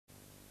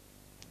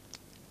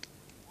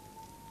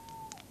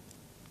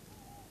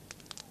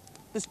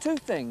There's two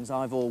things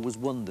I've always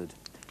wondered.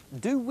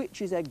 Do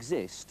witches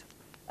exist?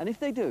 And if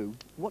they do,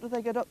 what do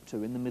they get up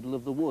to in the middle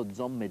of the woods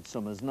on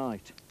Midsummer's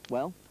Night?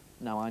 Well,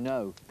 now I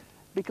know.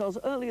 Because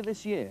earlier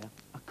this year,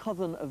 a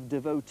coven of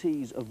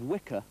devotees of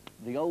Wicca,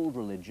 the old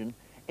religion,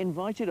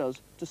 invited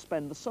us to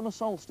spend the summer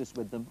solstice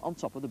with them on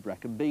top of the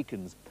Brecon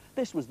Beacons.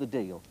 This was the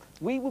deal.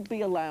 We would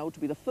be allowed to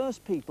be the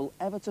first people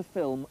ever to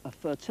film a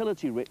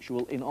fertility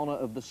ritual in honour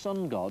of the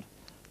sun god,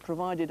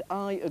 provided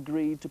I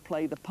agreed to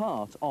play the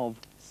part of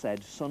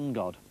said sun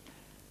god.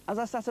 As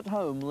I sat at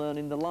home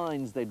learning the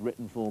lines they'd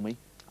written for me,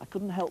 I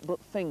couldn't help but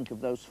think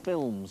of those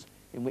films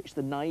in which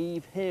the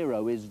naive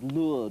hero is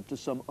lured to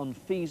some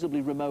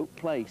unfeasibly remote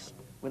place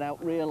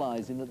without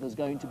realising that there's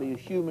going to be a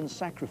human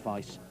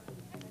sacrifice,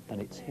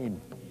 and it's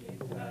him.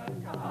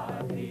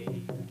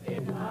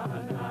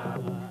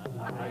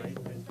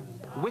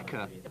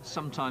 Wicca,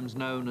 sometimes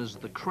known as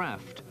the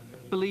craft,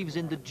 believes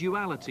in the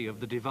duality of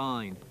the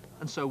divine,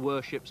 and so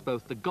worships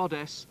both the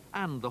goddess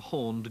and the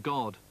horned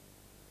god.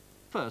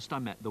 First, I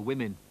met the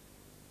women.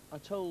 I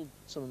told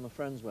some of my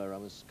friends where I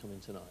was coming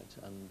tonight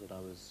and that I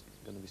was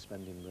going to be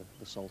spending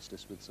the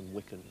solstice with some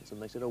Wiccans,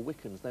 and they said, oh,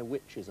 Wiccans, they're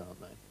witches,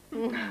 aren't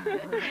they?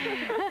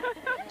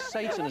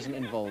 Satan isn't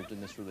involved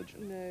in this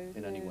religion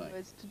in any way.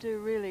 It's to do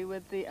really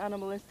with the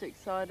animalistic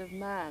side of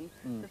man,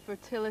 the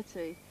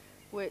fertility,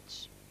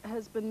 which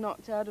has been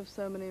knocked out of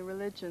so many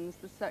religions,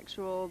 the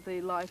sexual,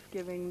 the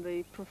life-giving,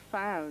 the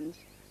profound.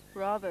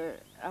 Rather,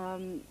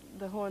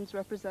 the horns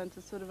represent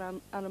a sort of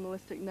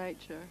animalistic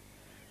nature,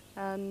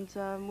 and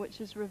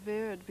which is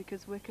revered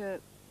because Wicca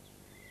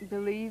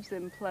believes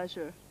in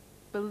pleasure,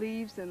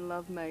 believes in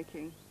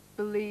lovemaking,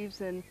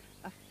 believes in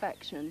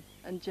affection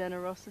and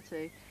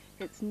generosity.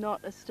 It's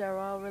not a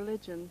sterile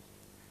religion.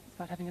 It's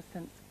about having a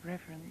sense of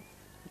reverence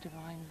for the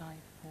divine life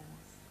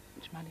force,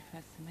 which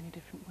manifests in many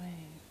different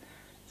ways.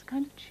 It's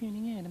kind of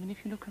tuning in. I mean,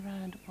 if you look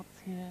around at what's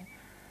here,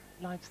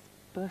 life's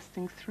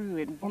bursting through.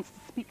 It wants to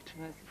speak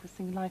to us. If we're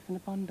seeing life in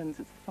abundance,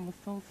 it's the summer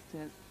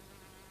solstice.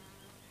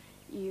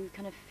 You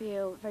kind of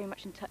feel very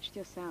much in touch with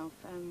yourself,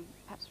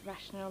 perhaps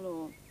rational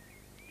or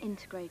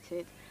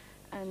integrated,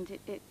 and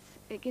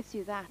it gives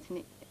you that, and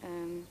it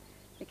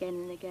again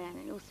and again.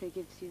 It also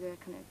gives you the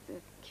kind of the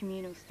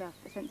communal stuff,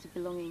 a sense of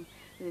belonging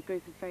with a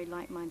group of very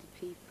like-minded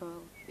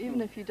people.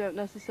 Even if you don't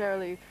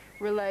necessarily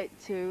relate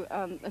to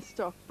a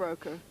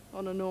stockbroker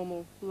on a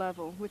normal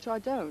level, which I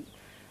don't,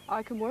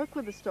 I can work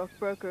with a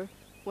stockbroker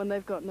when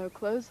they've got no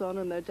clothes on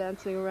and they're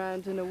dancing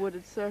around in a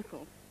wooded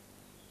circle.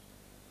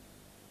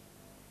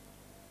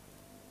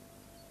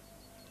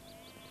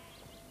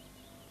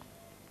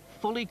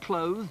 Fully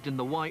clothed in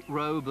the white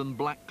robe and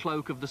black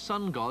cloak of the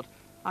sun god,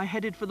 I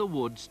headed for the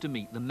woods to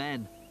meet the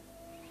men.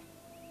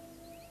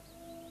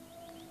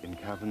 In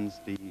caverns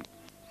deep,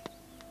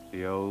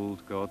 the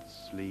old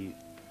gods sleep,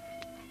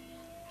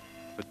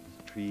 but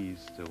the trees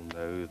still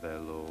know their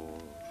lore,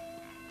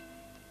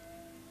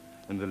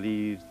 and the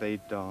leaves they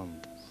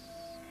dance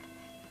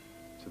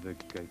to the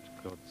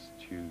great god's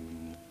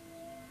tune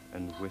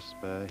and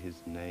whisper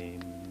his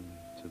name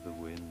to the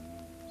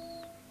winds.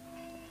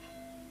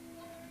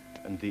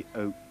 And the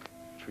oak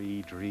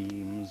tree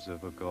dreams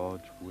of a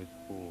god with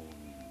horns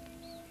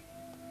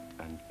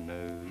and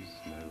knows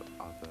no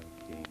other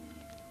king.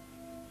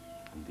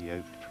 And the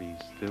oak tree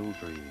still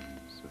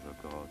dreams of a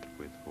god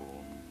with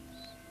horns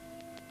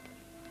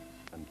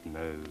and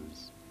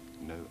knows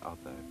no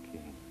other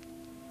king.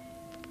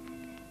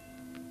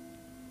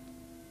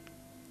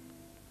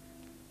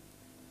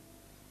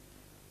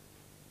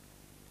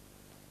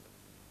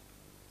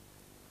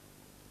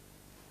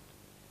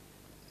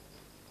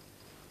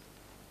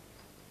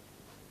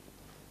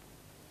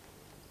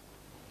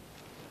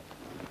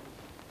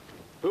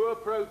 Who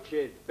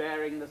approaches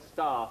bearing the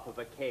staff of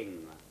a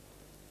king?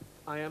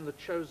 I am the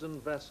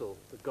chosen vessel,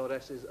 the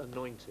goddess's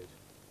anointed.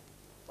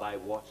 By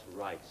what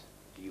right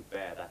do you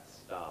bear that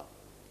staff?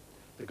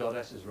 The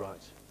goddess is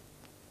right.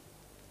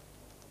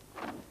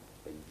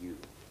 Then you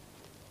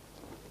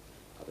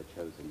are the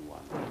chosen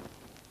one.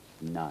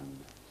 None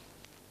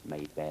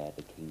may bear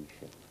the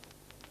kingship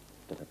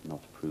that have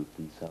not proved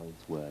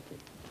themselves worthy.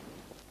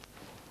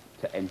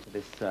 To enter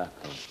this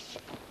circle,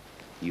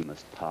 you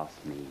must pass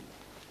me.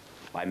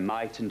 By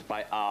might and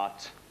by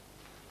art,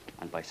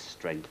 and by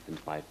strength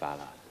and by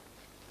valor.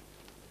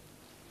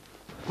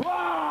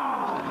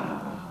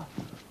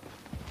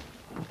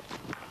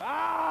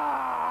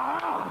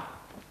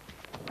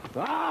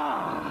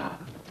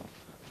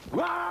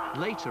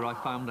 Later, I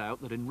found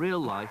out that in real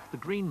life, the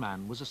Green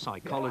Man was a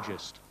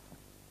psychologist.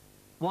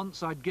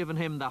 Once I'd given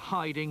him the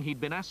hiding he'd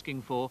been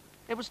asking for,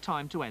 it was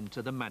time to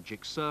enter the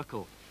magic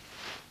circle.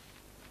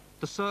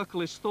 The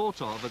circle is thought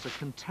of as a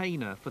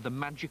container for the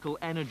magical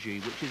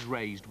energy which is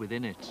raised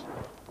within it.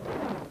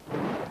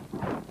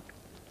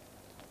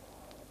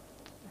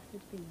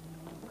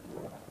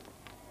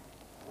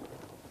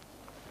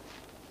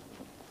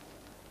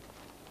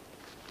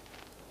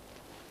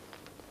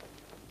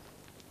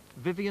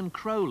 Vivianne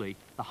Crowley,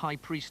 the High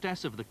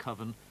Priestess of the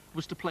Coven,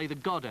 was to play the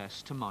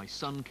goddess to my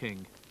Sun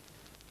King.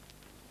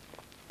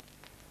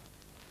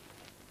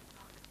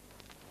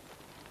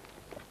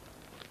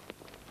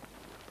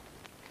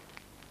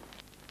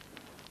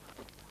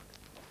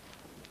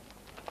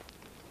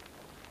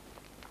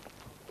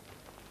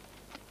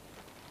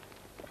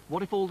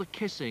 What if all the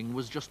kissing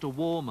was just a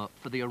warm-up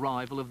for the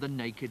arrival of the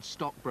naked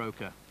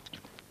stockbroker?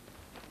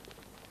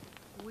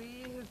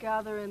 We who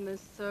gather in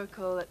this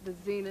circle at the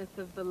zenith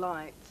of the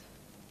light,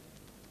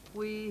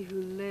 we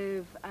who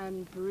live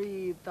and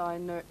breathe thy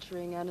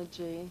nurturing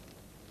energy,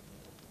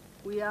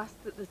 we ask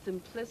that the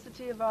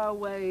simplicity of our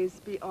ways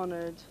be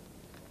honored,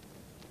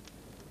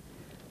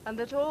 and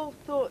that all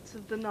thoughts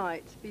of the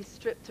night be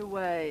stripped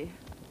away.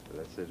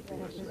 Blessed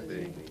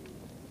be.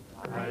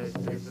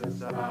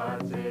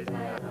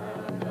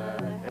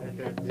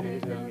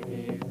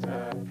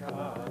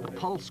 The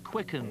pulse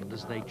quickened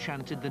as they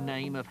chanted the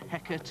name of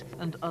Hecate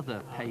and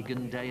other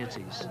pagan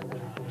deities.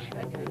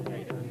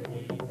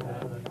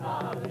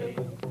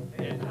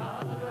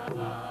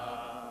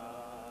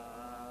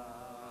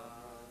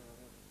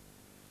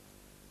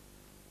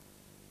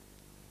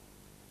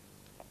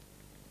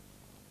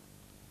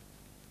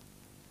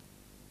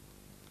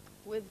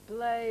 With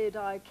blade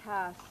I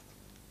cast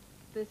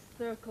this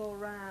circle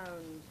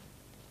round.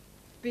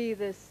 Be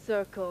this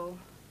circle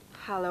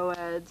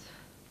hallowed.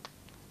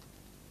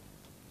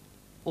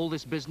 All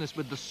this business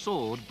with the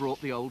sword brought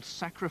the old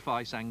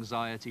sacrifice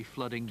anxiety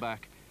flooding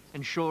back,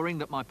 ensuring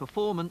that my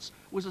performance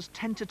was as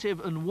tentative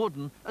and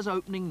wooden as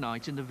opening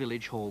night in the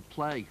village hall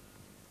play.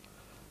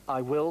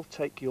 I will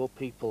take your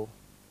people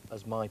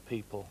as my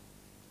people.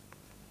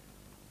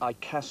 I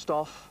cast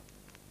off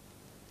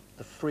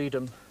the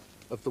freedom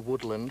of the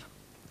woodland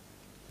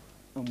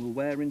and will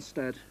wear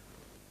instead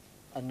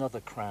another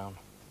crown.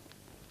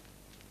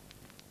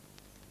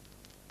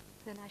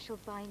 Then I shall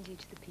bind you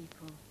to the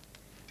people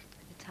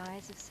with the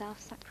ties of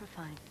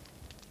self-sacrifice.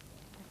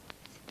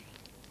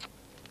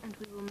 And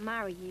we will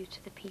marry you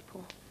to the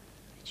people,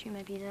 that you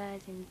may be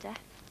theirs in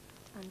death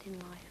and in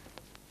life.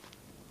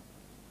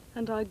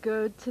 And I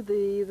gird to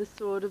thee the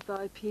sword of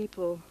thy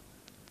people,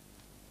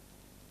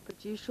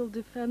 but you shall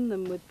defend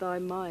them with thy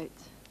might.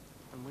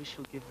 And we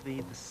shall give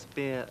thee the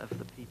spear of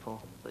the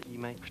people, that you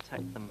may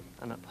protect them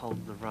and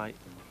uphold the right.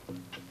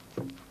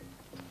 And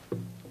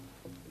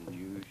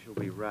you shall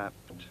be wrapped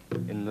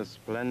in the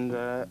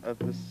splendor of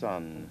the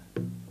sun,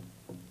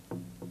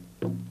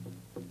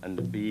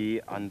 and be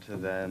unto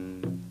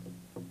them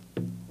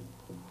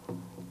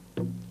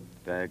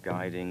their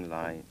guiding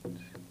light.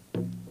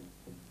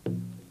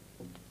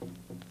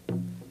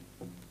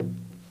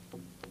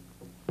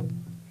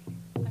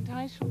 And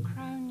I shall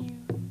crown you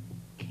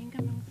king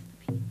amongst the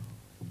people.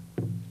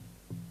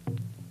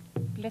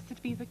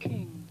 Blessed be the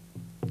king,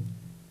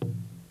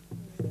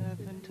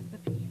 servant of the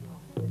people.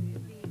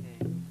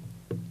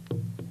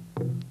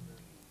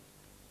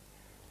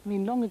 I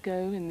mean, long ago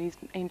in these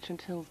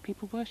ancient hills,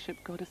 people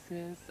worshipped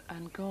goddesses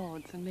and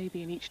gods, and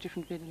maybe in each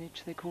different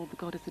village they called the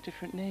goddess a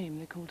different name,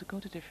 they called a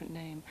god a different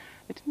name.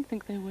 They didn't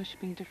think they were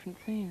worshipping different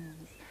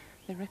things.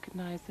 They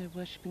recognized they were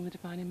worshipping the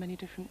divine in many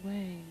different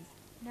ways.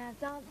 Now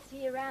dance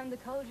ye around the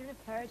cauldron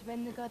of courage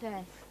when the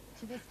goddess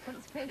to this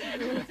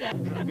consecrated water.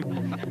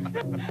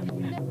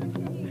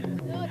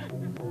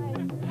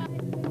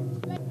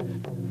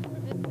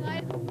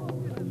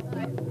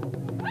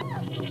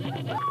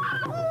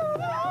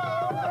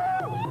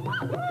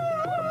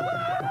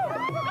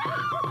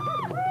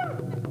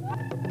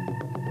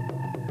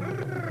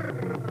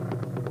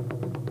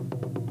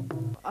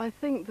 I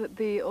think that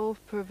the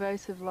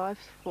all-pervasive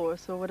life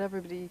force, or what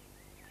everybody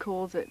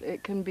calls it,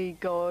 it can be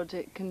God,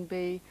 it can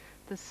be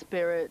the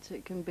spirit,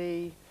 it can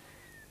be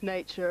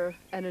nature,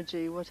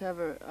 energy,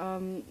 whatever,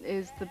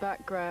 is the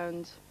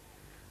background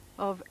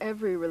of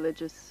every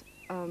religious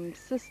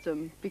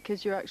system,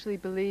 because you're actually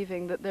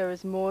believing that there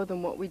is more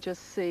than what we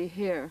just see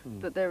here,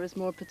 that there is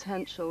more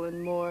potential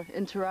and more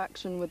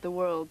interaction with the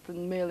world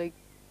than merely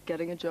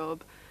getting a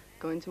job,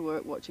 going to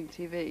work, watching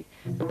TV.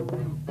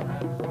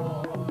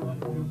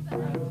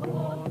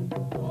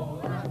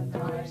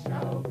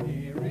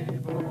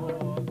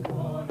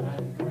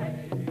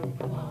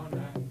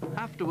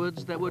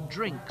 Afterwards, there were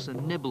drinks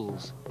and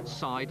nibbles,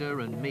 cider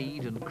and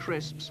mead and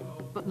crisps,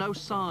 but no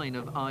sign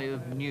of eye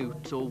of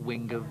newt or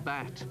wing of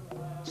bat.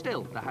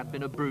 Still, there had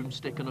been a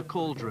broomstick and a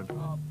cauldron.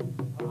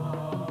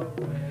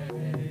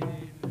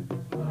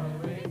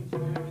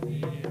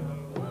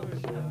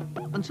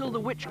 Until the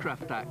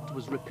Witchcraft Act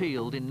was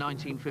repealed in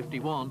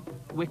 1951,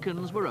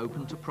 Wiccans were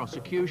open to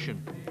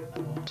prosecution.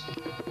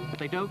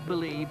 They don't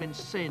believe in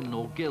sin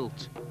or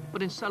guilt,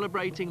 but in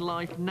celebrating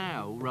life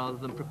now rather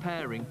than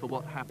preparing for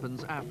what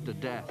happens after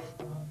death.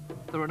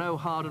 There are no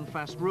hard and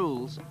fast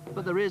rules,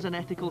 but there is an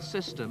ethical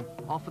system,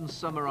 often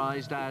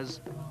summarized as,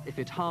 if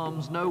it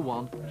harms no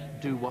one,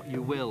 do what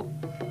you will.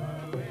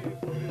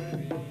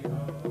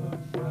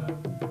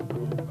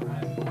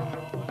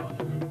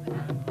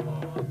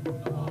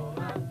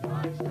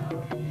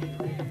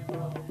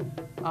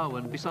 Oh,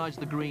 and besides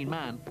the Green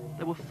Man,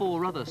 there were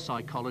 4 other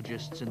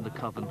psychologists in the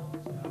coven.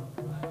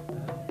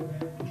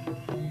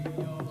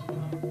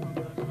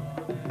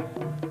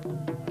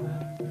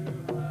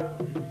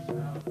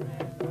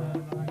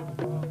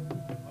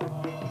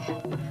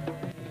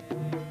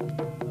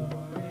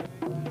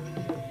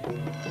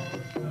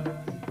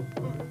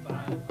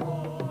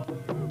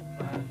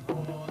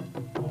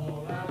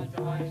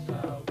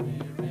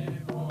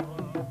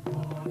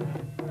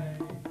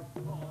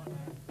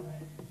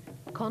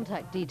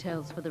 Contact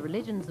details for the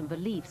religions and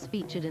beliefs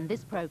featured in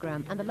this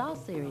programme and the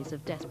last series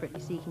of Desperately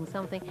Seeking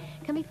Something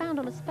can be found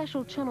on a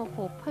special Channel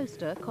 4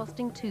 poster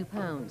costing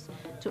 £2.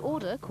 To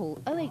order, call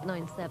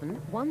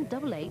 0897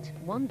 188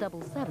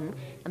 177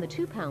 and the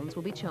 £2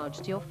 will be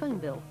charged to your phone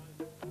bill.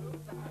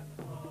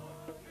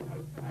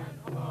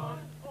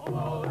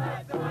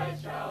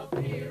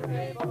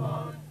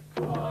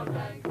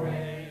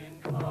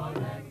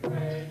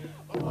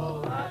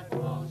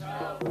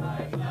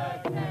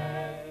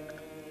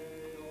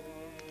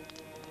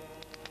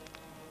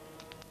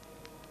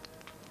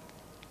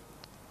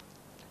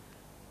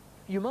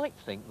 You might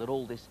think that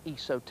all this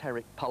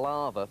esoteric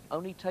palaver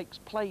only takes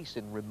place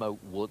in remote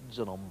woods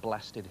and on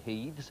blasted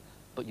heaths,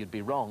 but you'd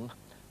be wrong.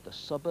 The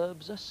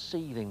suburbs are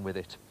seething with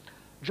it.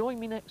 Join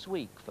me next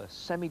week for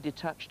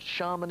semi-detached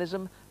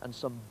shamanism and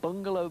some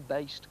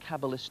bungalow-based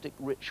Kabbalistic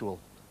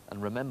ritual.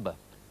 And remember,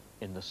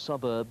 in the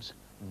suburbs,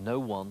 no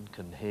one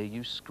can hear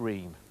you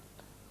scream.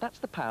 That's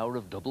the power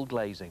of double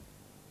glazing.